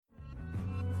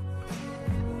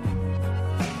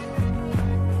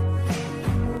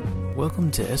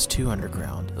Welcome to S2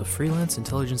 Underground, a freelance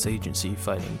intelligence agency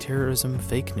fighting terrorism,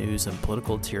 fake news, and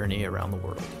political tyranny around the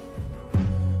world.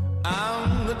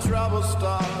 I'm the trouble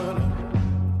starter,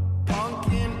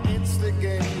 pumpkin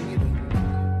instigator.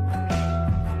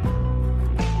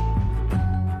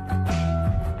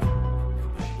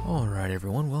 Alright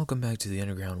everyone, welcome back to the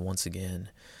Underground once again.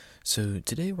 So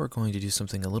today we're going to do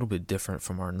something a little bit different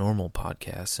from our normal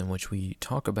podcasts, in which we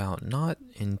talk about not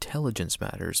intelligence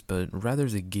matters, but rather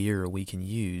the gear we can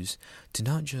use to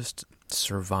not just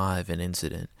survive an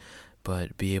incident,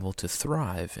 but be able to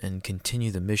thrive and continue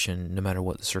the mission no matter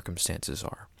what the circumstances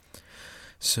are.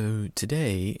 So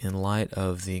today, in light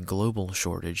of the global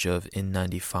shortage of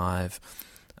N95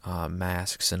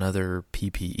 masks and other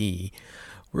PPE,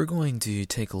 we're going to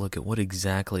take a look at what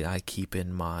exactly I keep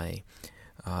in my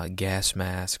gas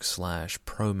mask /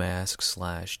 pro mask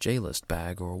 / J-list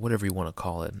bag, or whatever you want to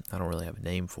call it. I don't really have a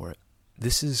name for it.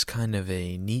 This is kind of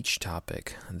a niche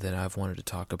topic that I've wanted to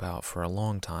talk about for a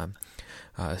long time,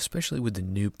 especially with the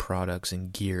new products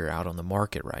and gear out on the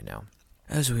market right now.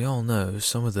 As we all know,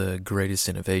 some of the greatest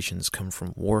innovations come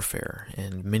from warfare,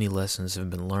 and many lessons have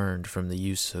been learned from the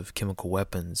use of chemical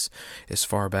weapons as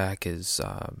far back as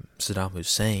Saddam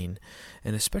Hussein,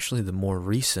 and especially the more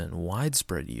recent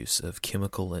widespread use of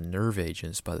chemical and nerve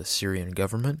agents by the Syrian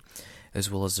government, as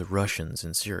well as the Russians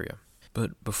in Syria.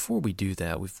 But before we do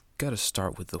that, we've got to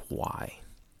start with the why.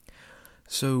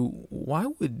 So why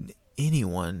would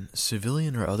anyone,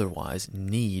 civilian or otherwise,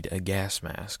 need a gas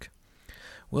mask?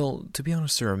 Well, to be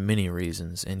honest, there are many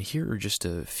reasons, and here are just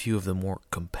a few of the more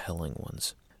compelling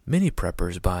ones. Many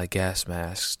preppers buy gas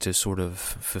masks to sort of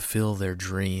fulfill their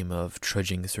dream of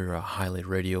trudging through a highly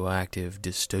radioactive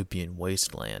dystopian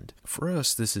wasteland. For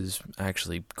us, this is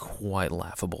actually quite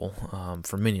laughable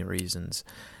for many reasons,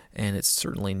 and it's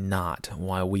certainly not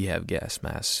why we have gas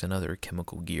masks and other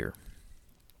chemical gear.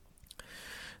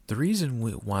 The reason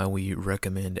why we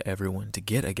recommend everyone to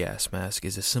get a gas mask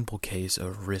is a simple case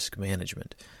of risk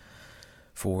management.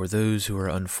 For those who are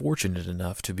unfortunate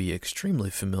enough to be extremely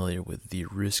familiar with the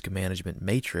risk management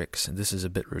matrix, this is a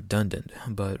bit redundant,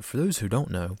 but for those who don't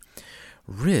know,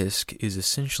 risk is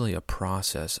essentially a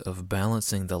process of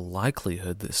balancing the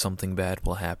likelihood that something bad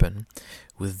will happen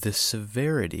with the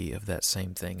severity of that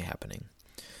same thing happening.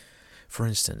 For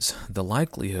instance, the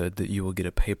likelihood that you will get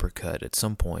a paper cut at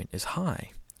some point is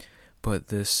high, but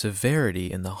the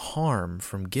severity and the harm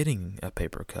from getting a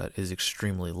paper cut is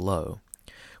extremely low,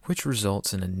 which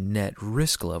results in a net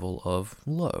risk level of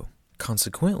low.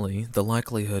 Consequently, the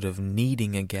likelihood of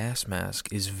needing a gas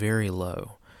mask is very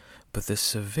low, but the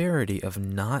severity of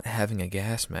not having a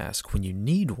gas mask when you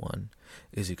need one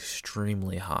is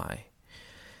extremely high.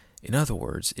 In other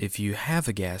words, if you have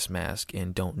a gas mask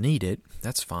and don't need it,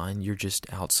 that's fine, you're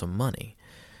just out some money.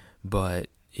 But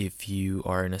if you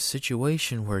are in a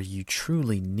situation where you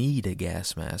truly need a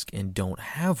gas mask and don't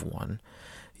have one,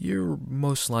 you're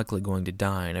most likely going to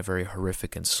die in a very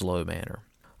horrific and slow manner.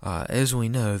 As we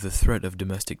know, the threat of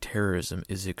domestic terrorism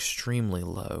is extremely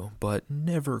low, but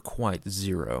never quite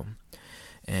zero.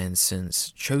 And since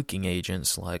choking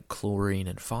agents like chlorine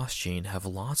and phosgene have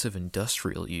lots of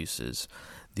industrial uses,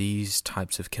 these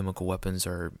types of chemical weapons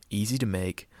are easy to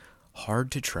make,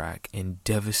 hard to track, and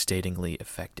devastatingly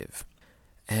effective.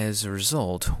 As a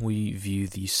result, we view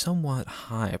the somewhat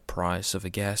high price of a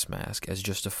gas mask as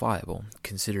justifiable,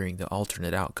 considering the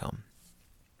alternate outcome.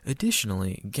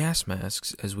 Additionally, gas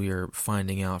masks, as we are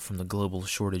finding out from the global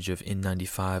shortage of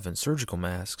N95 and surgical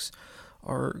masks,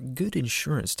 are good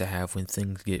insurance to have when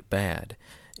things get bad,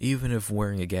 even if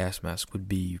wearing a gas mask would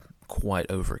be quite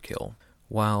overkill.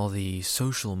 While the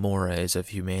social mores of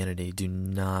humanity do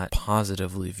not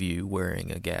positively view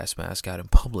wearing a gas mask out in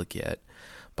public yet,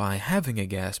 by having a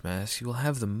gas mask, you will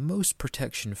have the most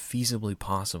protection feasibly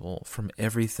possible from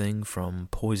everything from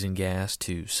poison gas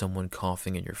to someone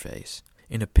coughing in your face.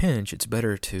 In a pinch, it's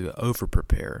better to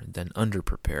over-prepare than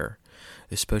under-prepare,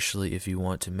 especially if you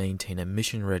want to maintain a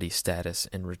mission-ready status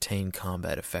and retain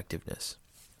combat effectiveness.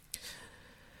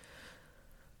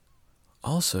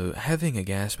 Also, having a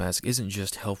gas mask isn't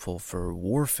just helpful for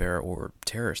warfare or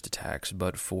terrorist attacks,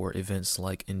 but for events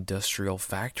like industrial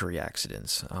factory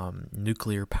accidents,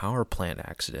 nuclear power plant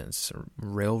accidents,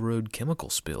 railroad chemical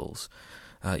spills,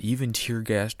 even tear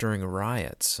gas during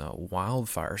riots,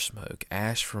 wildfire smoke,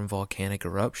 ash from volcanic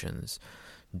eruptions,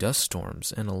 dust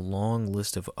storms, and a long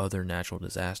list of other natural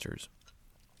disasters.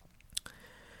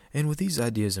 And with these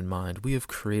ideas in mind, we have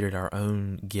created our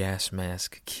own gas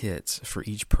mask kits for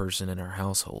each person in our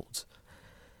households.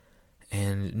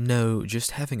 And no,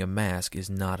 just having a mask is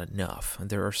not enough.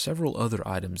 There are several other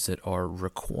items that are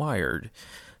required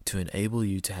to enable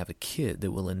you to have a kit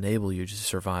that will enable you to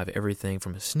survive everything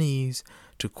from a sneeze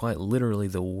to quite literally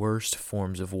the worst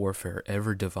forms of warfare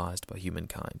ever devised by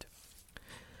humankind.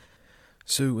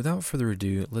 So without further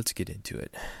ado, let's get into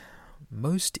it.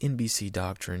 Most NBC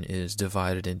doctrine is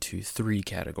divided into 3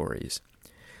 categories: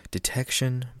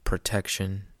 detection,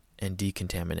 protection, and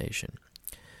decontamination.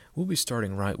 We'll be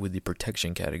starting right with the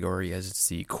protection category as it's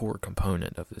the core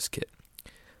component of this kit.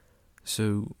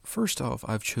 So first off,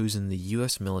 I've chosen the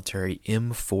U.S. military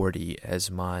M40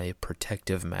 as my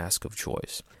protective mask of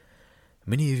choice.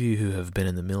 Many of you who have been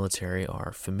in the military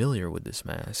are familiar with this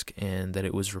mask and that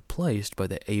it was replaced by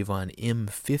the Avon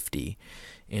M50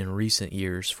 in recent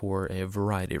years for a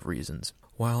variety of reasons.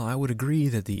 While I would agree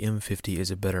that the M50 is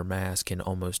a better mask in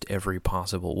almost every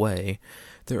possible way,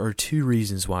 there are 2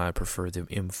 reasons why I prefer the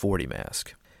M40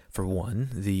 mask. For one,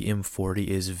 the M40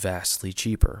 is vastly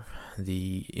cheaper.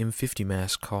 The M50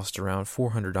 mask costs around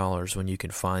 $400 when you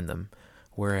can find them,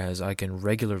 whereas I can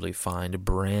regularly find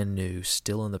brand new,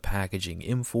 still in the packaging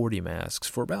M40 masks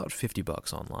for about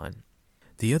 $50 online.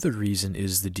 The other reason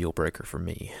is the deal breaker for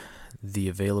me: the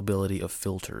availability of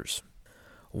filters.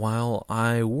 While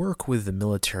I work with the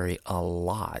military a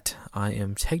lot, I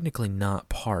am technically not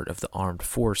part of the armed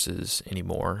forces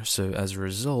anymore, so as a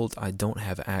result, I don't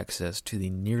have access to the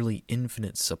nearly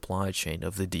infinite supply chain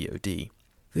of the DoD.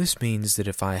 This means that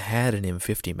if I had an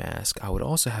M50 mask, I would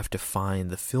also have to find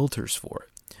the filters for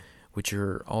it, which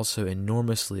are also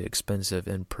enormously expensive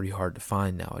and pretty hard to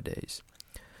find nowadays.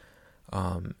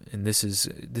 And this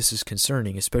is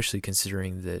concerning, especially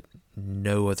considering that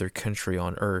no other country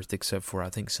on Earth, except for I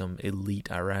think some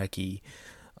elite Iraqi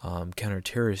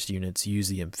counter-terrorist units, use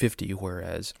the M50,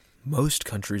 whereas most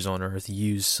countries on Earth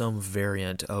use some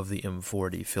variant of the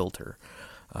M40 filter,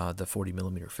 the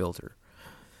 40mm filter.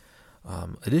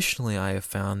 Additionally, I have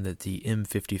found that the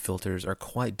M50 filters are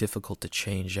quite difficult to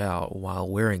change out while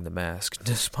wearing the mask.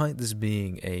 Despite this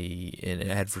being an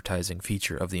advertising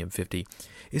feature of the M50,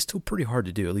 it's still pretty hard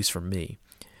to do, at least for me.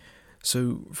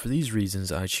 So, for these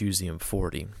reasons, I choose the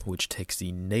M40, which takes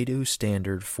the NATO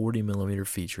standard 40mm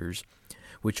features,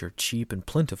 which are cheap and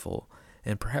plentiful,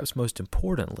 and perhaps most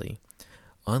importantly,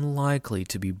 unlikely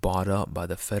to be bought up by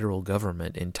the federal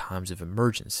government in times of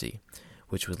emergency,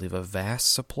 which would leave a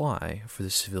vast supply for the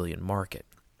civilian market.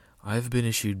 I've been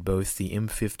issued both the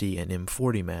M50 and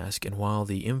M40 mask, and while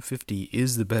the M50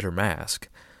 is the better mask,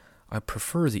 I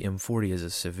prefer the M40 as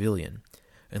a civilian,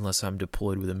 unless I'm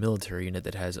deployed with a military unit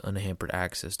that has unhampered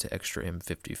access to extra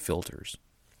M50 filters.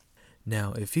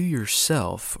 Now, if you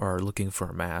yourself are looking for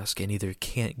a mask and either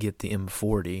can't get the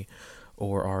M40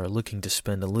 or are looking to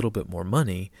spend a little bit more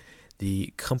money,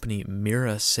 the company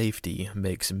Mira Safety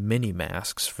makes many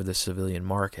masks for the civilian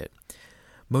market,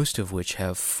 most of which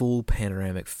have full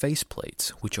panoramic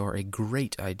faceplates, which are a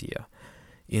great idea.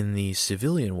 In the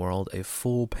civilian world, a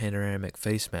full panoramic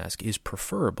face mask is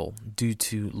preferable due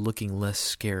to looking less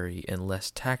scary and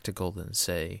less tactical than,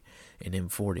 say, an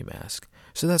M40 mask.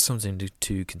 So that's something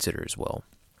to consider as well.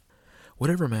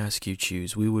 Whatever mask you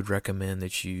choose, we would recommend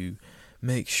that you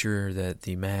make sure that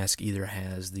the mask either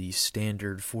has the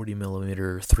standard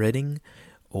 40mm threading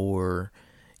or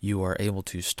you are able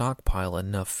to stockpile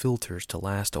enough filters to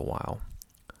last a while.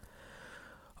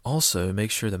 Also,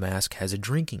 make sure the mask has a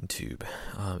drinking tube.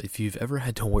 If you've ever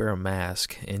had to wear a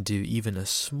mask and do even a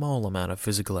small amount of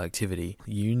physical activity,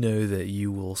 you know that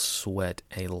you will sweat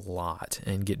a lot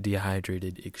and get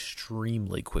dehydrated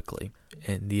extremely quickly.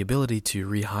 And the ability to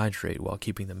rehydrate while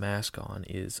keeping the mask on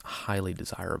is highly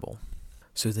desirable.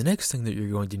 So the next thing that you're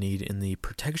going to need in the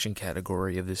protection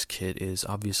category of this kit is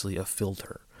obviously a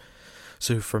filter.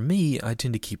 So for me, I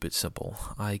tend to keep it simple.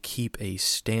 I keep a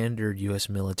standard U.S.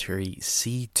 military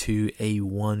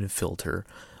C2A1 filter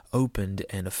opened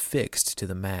and affixed to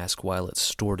the mask while it's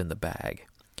stored in the bag.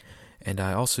 And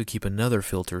I also keep another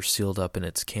filter sealed up in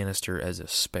its canister as a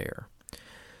spare.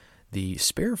 The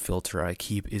spare filter I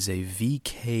keep is a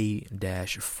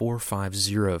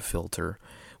VK-450 filter,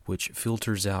 which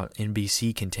filters out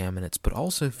NBC contaminants but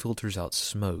also filters out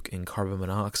smoke and carbon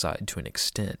monoxide to an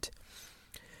extent.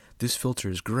 This filter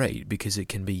is great because it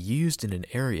can be used in an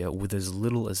area with as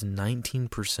little as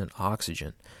 19%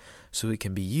 oxygen, so it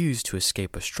can be used to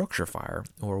escape a structure fire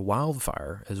or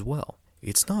wildfire as well.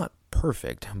 It's not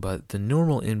perfect, but the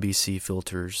normal NBC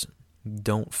filters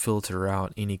don't filter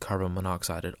out any carbon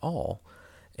monoxide at all,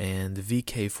 and the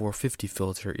VK450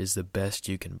 filter is the best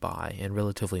you can buy and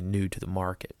relatively new to the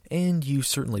market. And you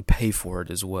certainly pay for it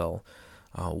as well.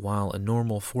 While a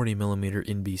normal 40mm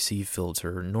NBC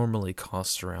filter normally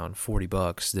costs around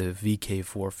 $40, the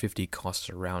VK450 costs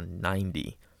around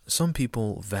 $90. Some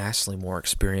people vastly more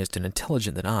experienced and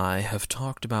intelligent than I have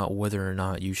talked about whether or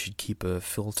not you should keep a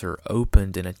filter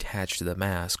opened and attached to the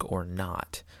mask or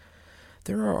not.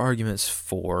 There are arguments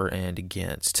for and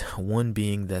against, one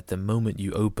being that the moment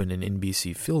you open an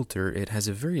NBC filter, it has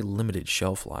a very limited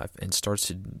shelf life and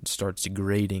starts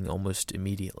degrading almost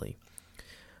immediately.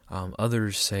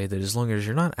 Others say that as long as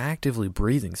you're not actively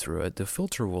breathing through it, the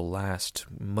filter will last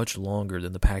much longer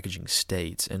than the packaging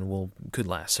states and could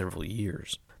last several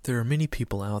years. There are many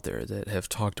people out there that have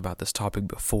talked about this topic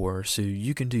before, so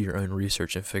you can do your own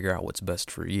research and figure out what's best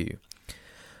for you.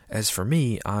 As for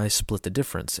me, I split the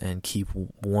difference and keep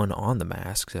one on the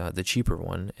mask, the cheaper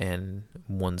one, and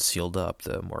one sealed up,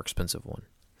 the more expensive one.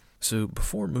 So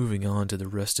before moving on to the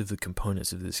rest of the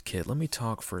components of this kit, let me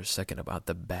talk for a second about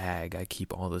the bag I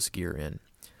keep all this gear in.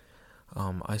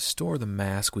 I store the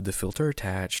mask with the filter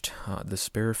attached, the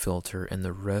spare filter, and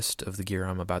the rest of the gear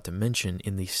I'm about to mention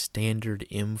in the standard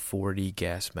M40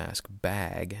 gas mask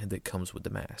bag that comes with the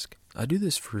mask. I do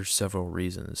this for several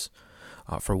reasons.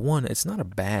 For one, it's not a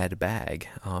bad bag.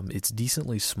 It's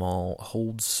decently small,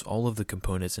 holds all of the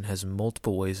components, and has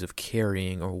multiple ways of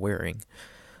carrying or wearing.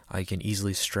 I can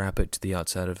easily strap it to the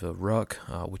outside of a ruck,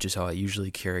 which is how I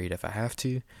usually carry it if I have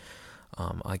to.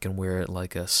 I can wear it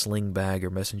like a sling bag or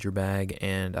messenger bag,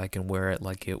 and I can wear it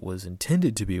like it was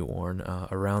intended to be worn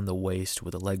around the waist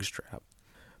with a leg strap.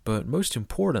 But most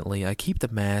importantly, I keep the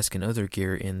mask and other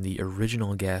gear in the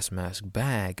original gas mask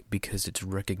bag because it's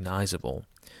recognizable.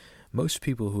 Most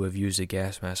people who have used a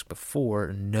gas mask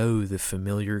before know the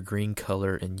familiar green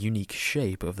color and unique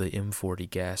shape of the M40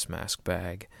 gas mask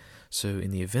bag. So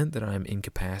in the event that I'm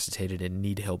incapacitated and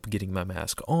need help getting my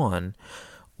mask on,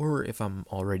 or if I'm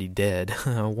already dead,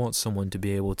 I want someone to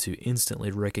be able to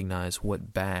instantly recognize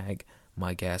what bag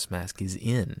my gas mask is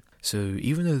in. So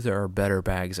even though there are better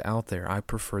bags out there, I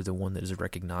prefer the one that is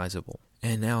recognizable.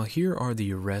 And now here are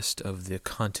the rest of the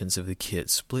contents of the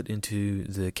kit split into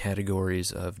the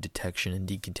categories of detection and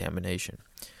decontamination.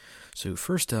 So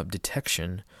first up,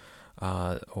 detection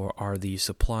are the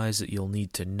supplies that you'll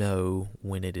need to know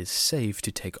when it is safe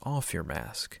to take off your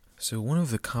mask. So one of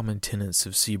the common tenets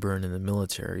of CBRN in the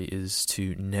military is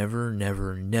to never,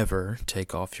 never, never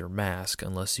take off your mask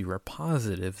unless you are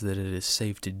positive that it is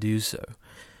safe to do so,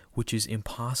 which is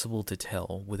impossible to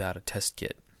tell without a test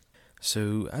kit.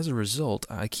 So as a result,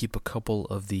 I keep a couple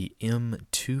of the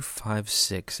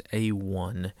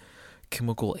M256A1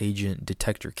 chemical agent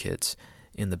detector kits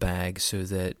in the bag so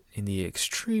that in the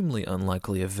extremely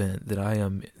unlikely event that I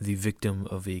am the victim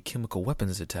of a chemical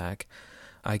weapons attack,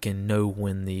 I can know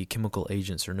when the chemical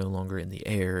agents are no longer in the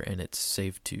air and it's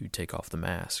safe to take off the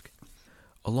mask.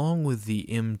 Along with the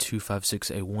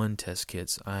M256A1 test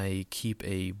kits, I keep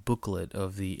a booklet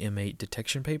of the M8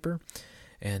 detection paper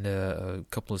and a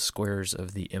couple of squares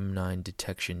of the M9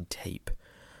 detection tape.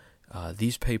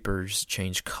 These papers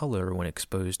change color when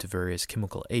exposed to various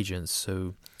chemical agents,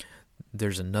 so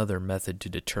there's another method to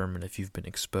determine if you've been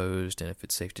exposed and if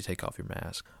it's safe to take off your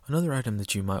mask. Another item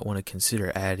that you might want to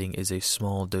consider adding is a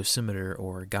small dosimeter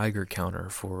or Geiger counter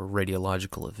for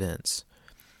radiological events.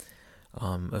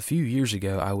 A few years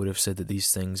ago, I would have said that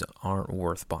these things aren't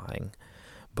worth buying,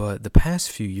 but the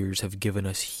past few years have given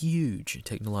us huge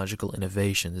technological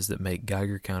innovations that make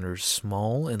Geiger counters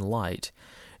small and light,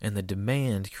 and the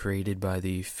demand created by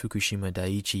the Fukushima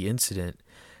Daiichi incident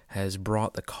has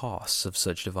brought the costs of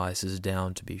such devices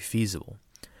down to be feasible.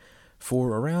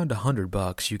 For around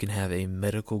 $100, you can have a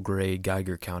medical-grade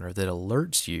Geiger counter that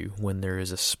alerts you when there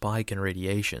is a spike in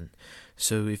radiation.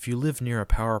 So if you live near a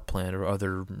power plant or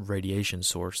other radiation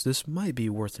source, this might be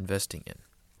worth investing in.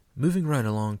 Moving right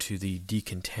along to the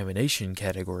decontamination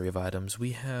category of items,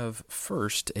 we have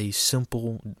first a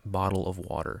simple bottle of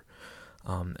water.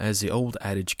 As the old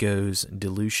adage goes,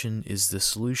 dilution is the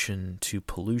solution to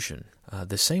pollution.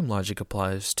 The same logic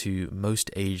applies to most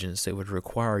agents that would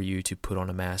require you to put on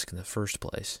a mask in the first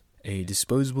place. A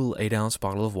disposable 8-ounce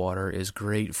bottle of water is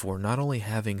great for not only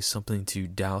having something to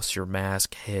douse your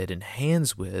mask, head, and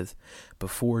hands with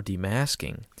before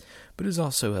demasking, but is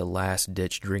also a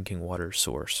last-ditch drinking water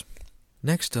source.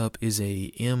 Next up is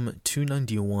a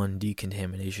M291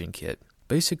 decontamination kit.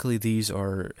 Basically, these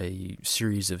are a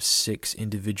series of 6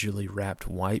 individually wrapped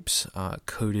wipes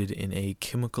coated in a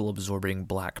chemical-absorbing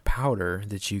black powder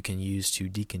that you can use to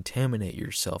decontaminate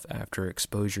yourself after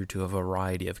exposure to a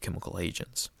variety of chemical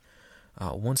agents.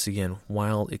 Once again,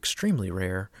 while extremely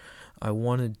rare, I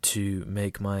wanted to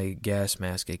make my gas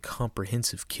mask a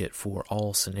comprehensive kit for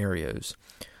all scenarios,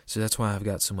 so that's why I've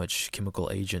got so much chemical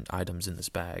agent items in this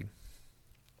bag.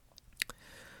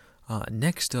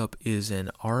 Next up is an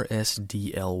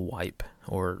RSDL wipe,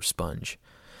 or sponge.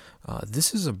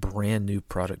 This is a brand new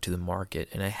product to the market,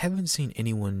 and I haven't seen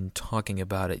anyone talking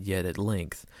about it yet at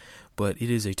length, but it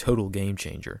is a total game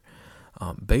changer.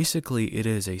 Basically, it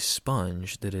is a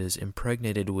sponge that is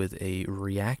impregnated with a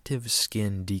reactive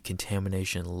skin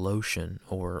decontamination lotion,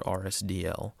 or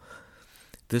RSDL.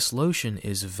 This lotion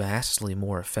is vastly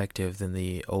more effective than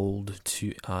the old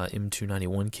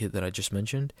M291 kit that I just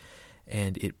mentioned,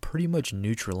 and it pretty much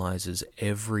neutralizes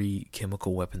every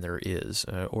chemical weapon there is,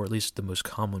 or at least the most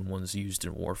common ones used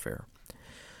in warfare.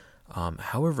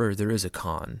 However, there is a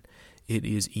con. It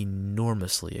is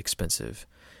enormously expensive.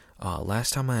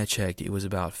 Last time I checked, it was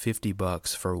about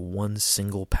 $50 for one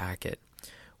single packet,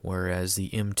 whereas the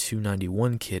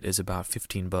M291 kit is about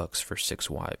 $15 for 6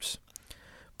 wipes.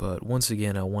 But once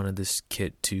again, I wanted this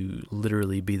kit to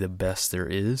literally be the best there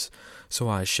is, so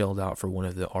I shelled out for one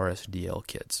of the RSDL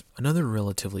kits. Another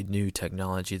relatively new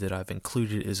technology that I've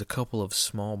included is a couple of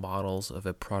small bottles of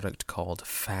a product called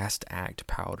Fast Act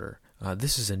powder.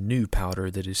 This is a new powder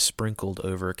that is sprinkled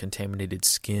over contaminated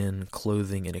skin,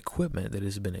 clothing, and equipment that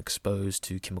has been exposed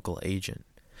to chemical agent.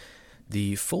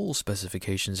 The full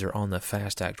specifications are on the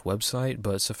Fast Act website,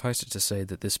 but suffice it to say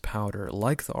that this powder,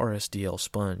 like the RSDL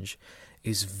sponge,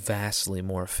 is vastly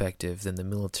more effective than the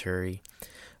military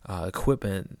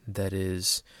equipment that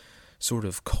is sort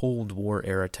of Cold War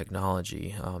era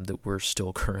technology that we're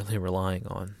still currently relying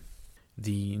on.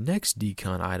 The next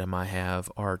decon item I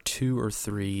have are 2 or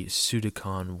 3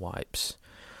 Sudicon wipes.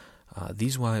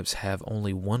 These wipes have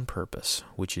only one purpose,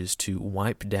 which is to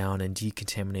wipe down and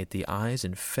decontaminate the eyes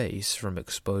and face from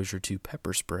exposure to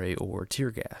pepper spray or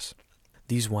tear gas.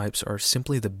 These wipes are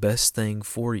simply the best thing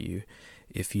for you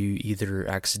if you either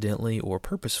accidentally or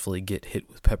purposefully get hit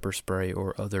with pepper spray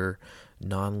or other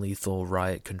non-lethal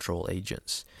riot control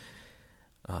agents.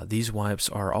 These wipes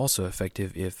are also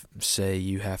effective if, say,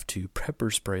 you have to pepper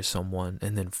spray someone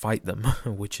and then fight them,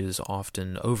 which is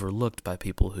often overlooked by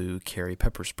people who carry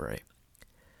pepper spray.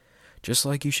 Just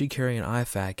like you should carry an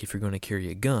IFAK if you're going to carry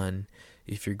a gun,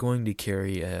 if you're going to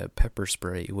carry a pepper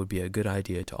spray, it would be a good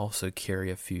idea to also carry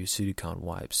a few Sudicon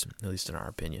wipes, at least in our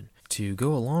opinion. To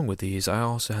go along with these, I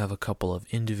also have a couple of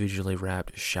individually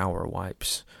wrapped shower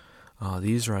wipes.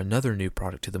 These are another new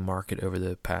product to the market over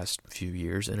the past few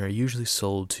years and are usually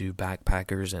sold to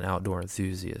backpackers and outdoor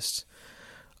enthusiasts.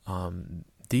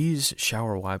 These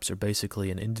shower wipes are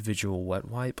basically an individual wet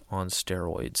wipe on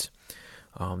steroids.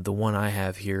 The one I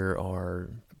have here are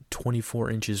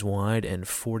 24 inches wide and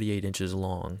 48 inches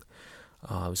long.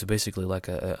 So basically like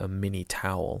a mini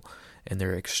towel, and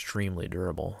they're extremely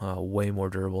durable, way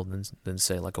more durable than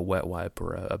say like a wet wipe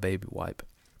or a baby wipe.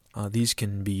 These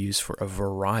can be used for a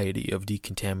variety of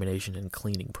decontamination and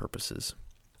cleaning purposes.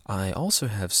 I also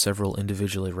have several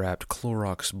individually wrapped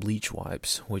Clorox bleach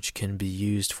wipes, which can be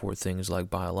used for things like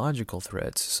biological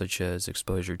threats, such as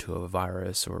exposure to a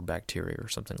virus or bacteria or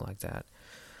something like that.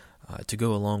 To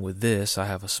go along with this, I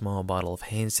have a small bottle of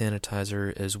hand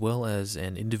sanitizer as well as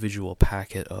an individual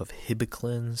packet of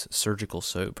Hibiclens surgical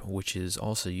soap, which is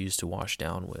also used to wash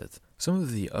down with. Some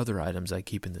of the other items I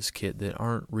keep in this kit that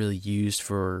aren't really used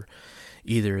for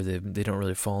either, they don't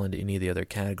really fall into any of the other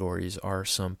categories, are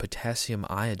some potassium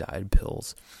iodide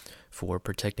pills for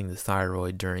protecting the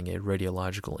thyroid during a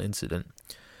radiological incident.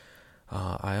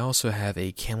 I also have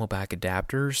a CamelBak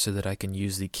adapter so that I can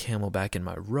use the CamelBak in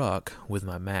my ruck with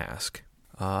my mask.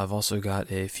 I've also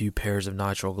got a few pairs of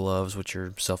nitrile gloves, which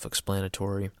are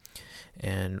self-explanatory.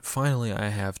 And finally, I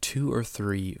have 2 or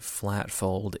 3 flat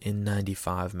fold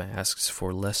N95 masks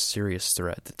for less serious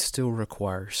threat that still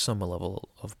require some level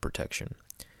of protection.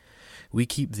 We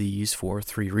keep these for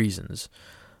 3 reasons.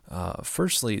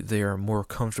 Firstly, they are more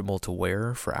comfortable to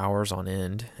wear for hours on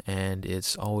end, and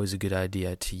it's always a good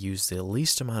idea to use the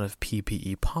least amount of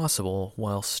PPE possible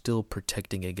while still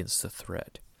protecting against the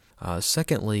threat.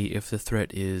 Secondly, if the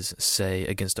threat is, say,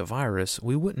 against a virus,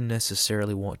 we wouldn't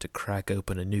necessarily want to crack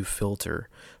open a new filter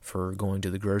for going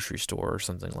to the grocery store or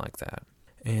something like that.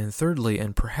 And thirdly,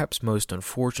 and perhaps most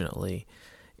unfortunately,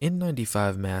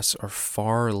 N95 masks are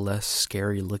far less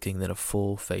scary looking than a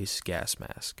full-face gas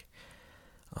mask.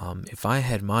 If I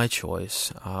had my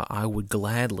choice, I would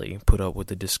gladly put up with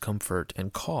the discomfort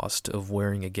and cost of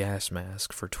wearing a gas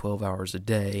mask for 12 hours a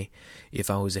day if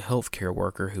I was a healthcare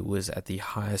worker who was at the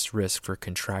highest risk for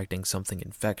contracting something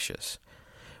infectious.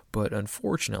 But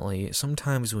unfortunately,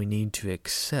 sometimes we need to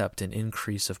accept an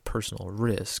increase of personal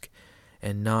risk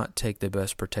and not take the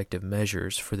best protective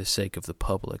measures for the sake of the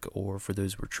public or for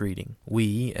those we're treating.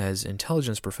 We, as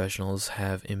intelligence professionals,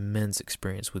 have immense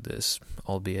experience with this,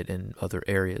 albeit in other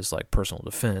areas like personal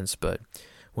defense, but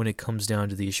when it comes down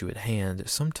to the issue at hand,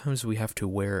 sometimes we have to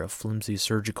wear a flimsy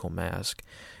surgical mask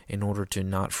in order to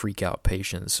not freak out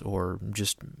patients or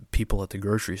just people at the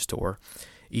grocery store,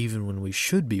 even when we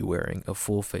should be wearing a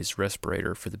full-face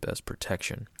respirator for the best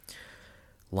protection.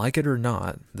 Like it or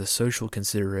not, the social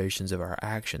considerations of our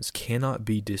actions cannot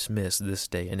be dismissed this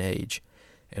day and age,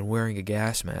 and wearing a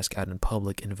gas mask out in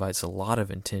public invites a lot of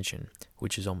attention,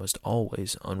 which is almost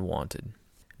always unwanted.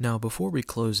 Now, before we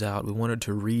close out, we wanted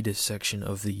to read a section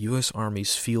of the U.S.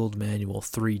 Army's Field Manual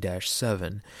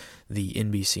 3-7, the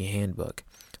NBC Handbook,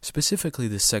 specifically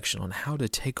the section on how to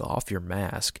take off your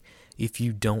mask if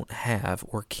you don't have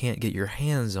or can't get your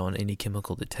hands on any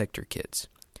chemical detector kits.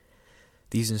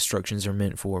 These instructions are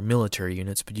meant for military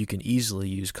units, but you can easily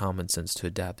use common sense to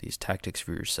adapt these tactics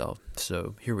for yourself.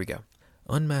 So, here we go.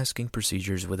 Unmasking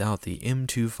procedures without the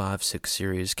M256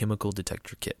 series chemical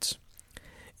detector kits.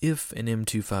 If an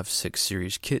M256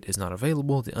 series kit is not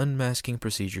available, the unmasking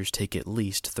procedures take at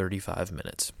least 35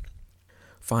 minutes.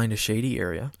 Find a shady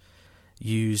area.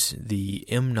 Use the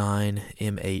M9,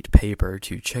 M8 paper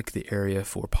to check the area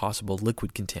for possible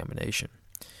liquid contamination.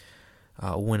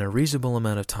 When a reasonable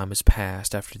amount of time has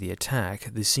passed after the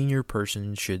attack, the senior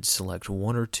person should select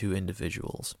one or two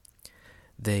individuals.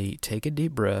 They take a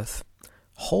deep breath,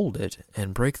 hold it,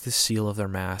 and break the seal of their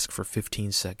mask for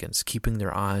 15 seconds, keeping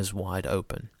their eyes wide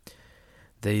open.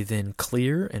 They then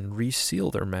clear and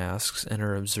reseal their masks and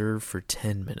are observed for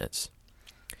 10 minutes.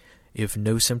 If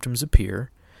no symptoms appear,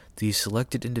 the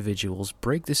selected individuals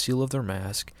break the seal of their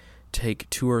mask, take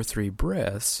 2 or 3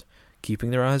 breaths, keeping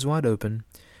their eyes wide open,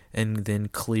 and then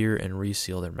clear and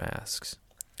reseal their masks.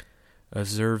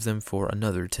 Observe them for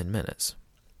another 10 minutes.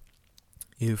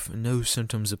 If no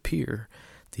symptoms appear,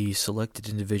 the selected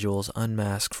individuals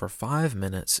unmask for 5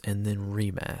 minutes and then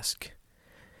remask.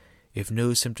 If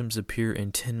no symptoms appear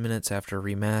in 10 minutes after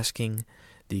remasking,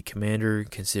 the commander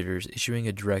considers issuing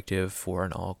a directive for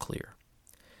an all clear.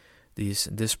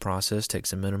 This process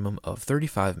takes a minimum of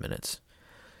 35 minutes.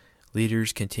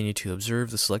 Leaders continue to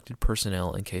observe the selected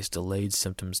personnel in case delayed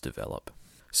symptoms develop.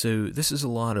 So this is a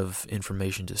lot of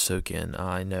information to soak in,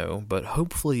 I know, but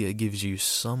hopefully it gives you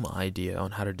some idea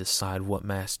on how to decide what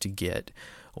mask to get,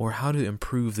 or how to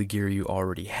improve the gear you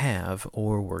already have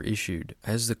or were issued.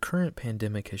 As the current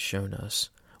pandemic has shown us,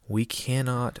 we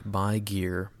cannot buy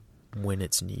gear when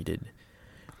it's needed.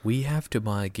 We have to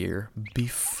buy gear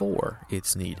before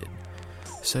it's needed.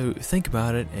 So think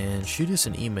about it and shoot us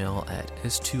an email at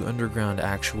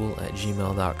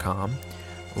s2undergroundactual@gmail.com,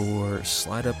 or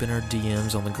slide up in our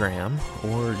DMs on the gram,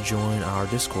 or join our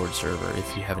Discord server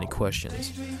if you have any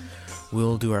questions.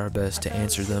 We'll do our best to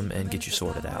answer them and get you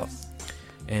sorted out.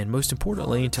 And most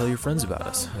importantly, tell your friends about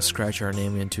us. Scratch our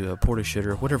name into a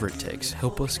porta-shitter, whatever it takes.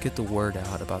 Help us get the word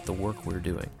out about the work we're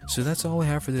doing. So that's all we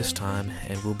have for this time,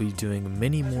 and we'll be doing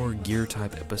many more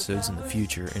gear-type episodes in the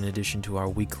future in addition to our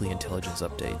weekly intelligence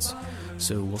updates.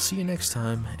 So we'll see you next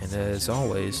time, and as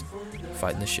always,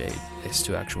 fight in the shade.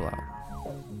 S2 Actual out.